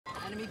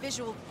Enemy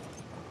visual.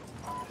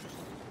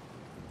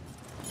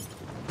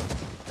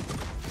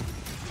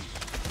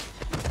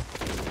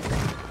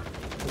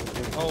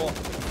 Oh, I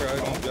forgot I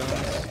don't guns.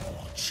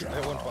 I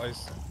hit one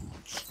twice.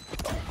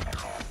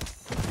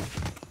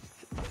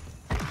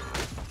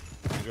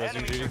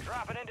 Enemies are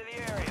dropping into the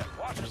area.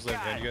 Watch the Just like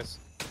behind sky. you guys.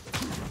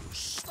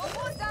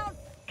 One down.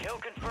 Kill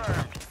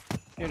confirmed.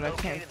 Dude, I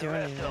can't do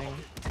anything.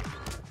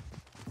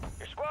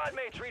 Your squad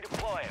mates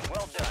redeploying.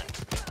 Well done.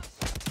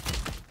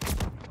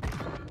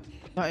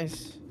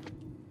 Nice.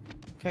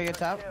 Can I get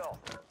top? Kill.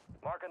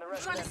 Marking the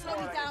rest Trying of to that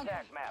slow me squad on down. your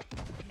attack map.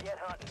 Get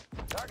hunting.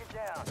 Target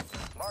down.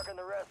 Marking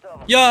the rest of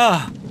them.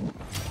 Yeah.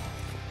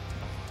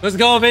 Let's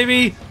go,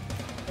 baby.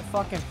 The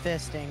fucking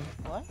fisting.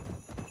 What?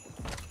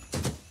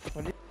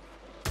 What did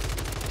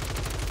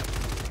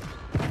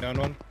Down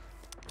one.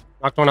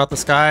 Knocked one out the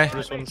sky.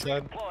 Just one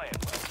inside. Deploying.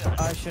 Well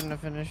done. I shouldn't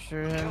have finished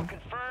through Kill him.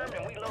 confirmed,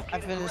 and we located I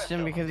the finished rest him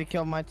of because he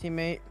killed my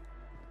teammate.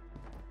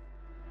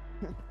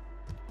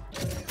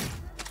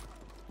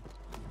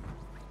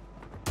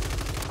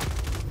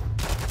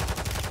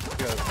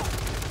 Good.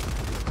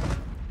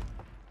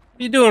 What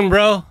you doing,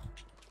 bro?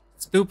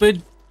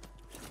 Stupid.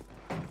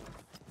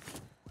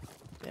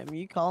 Damn,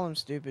 you call him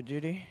stupid,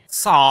 Judy.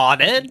 Saw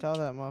it. Tell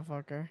that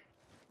motherfucker.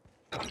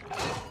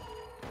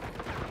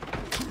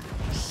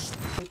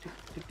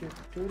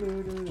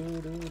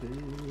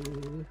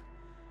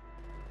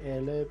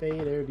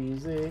 Elevator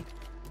music.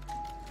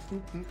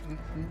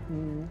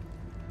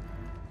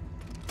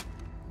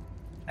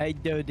 Hey,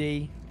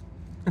 Dodie.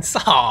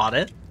 Saw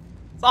it.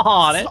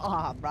 Saw it.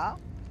 Saw, bro.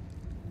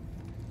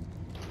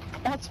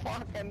 That's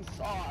fucking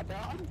saw,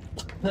 dog.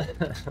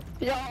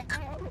 Yo,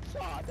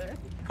 saw, dude.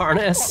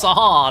 Carne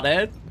saw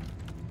it.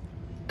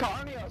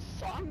 Carne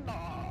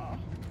asada.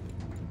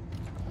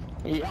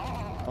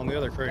 Yeah. On the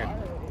other crane.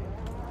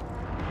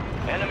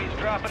 Enemies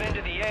dropping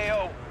into the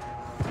AO.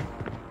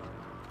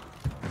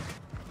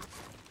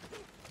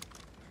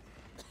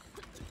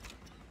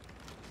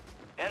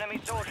 Enemy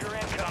soldier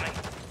incoming.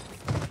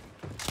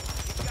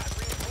 You've got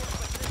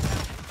reinforcements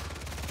inbound.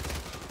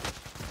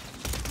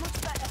 Much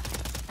better.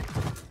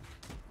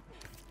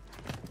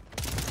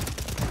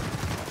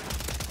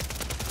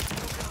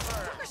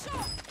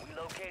 Confirmed. We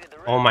located the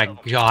rest Oh my of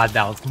them. god,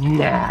 that was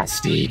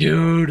nasty,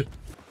 dude.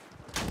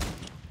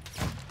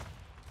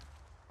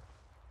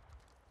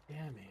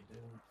 Damn it,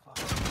 dude.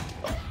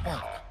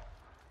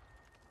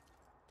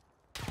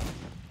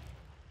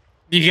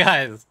 You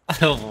guys,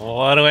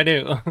 what do I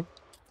do?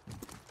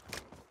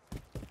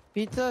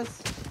 Pizzas?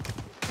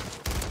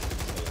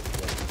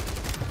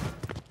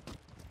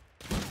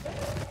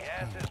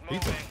 Gas is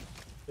Pizza. moving.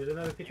 There's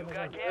another pizza You on the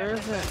got ground. Where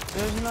is it?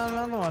 There's not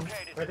another one.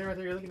 located. Right there,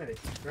 you're looking at it.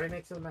 Right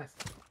next to the mast.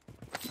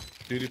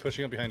 Duty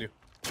pushing up behind you.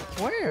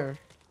 Where?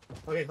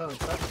 Okay, hold on.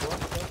 Stop. Go on,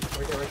 go on.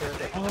 Right there, right there, right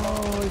there.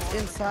 Oh, it's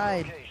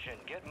inside. Location.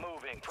 Get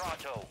moving.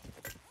 Pronto.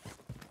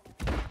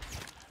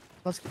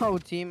 Let's go,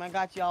 team. I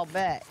got y'all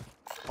back.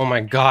 Oh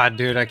my god,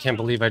 dude, I can't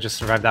believe I just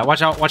survived that.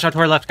 Watch out to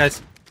our left,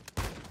 guys.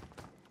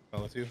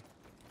 Oh, that's you.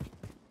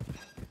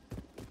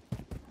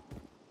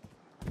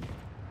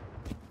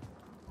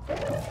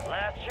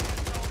 Last chance,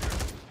 soldier.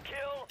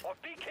 Kill or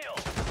be killed.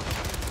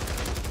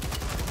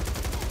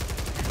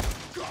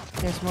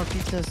 Here's more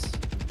pizzas.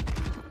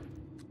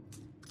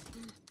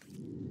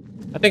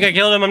 I think I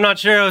killed him, I'm not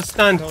sure, I was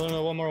stunned.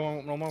 No, one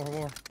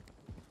more.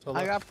 So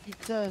I got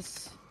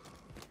pizzas.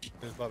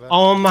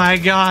 Oh my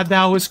god,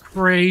 that was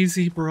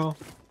crazy, bro.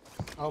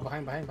 Oh,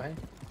 behind.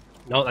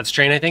 No, that's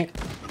train, I think.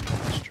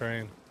 This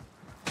train.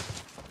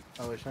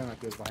 Oh, it's showing like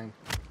it was behind.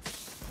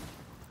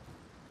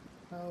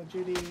 Oh,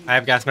 Judy. I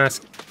have gas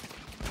mask.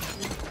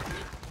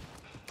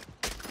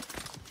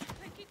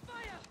 Taking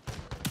fire.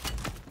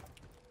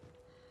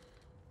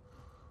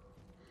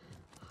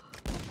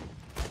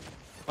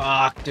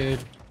 Fuck, dude.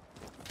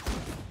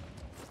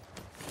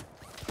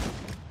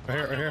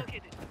 Right here.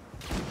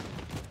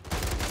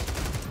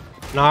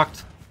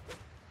 Knocked.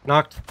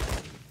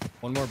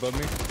 One more above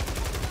me.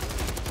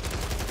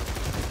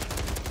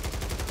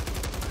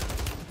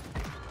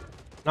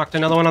 Knocked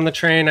another one on the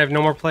train, I have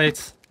no more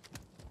plates.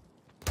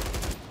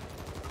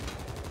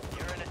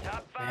 You're in the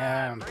top 5.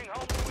 Damn. Bring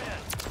home the win.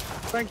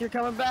 Frank, you're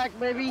coming back,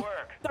 baby.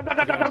 Work.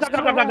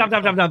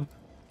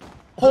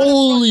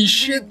 Holy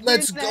shit,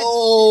 let's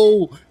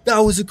go! That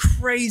was a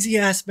crazy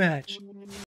ass match.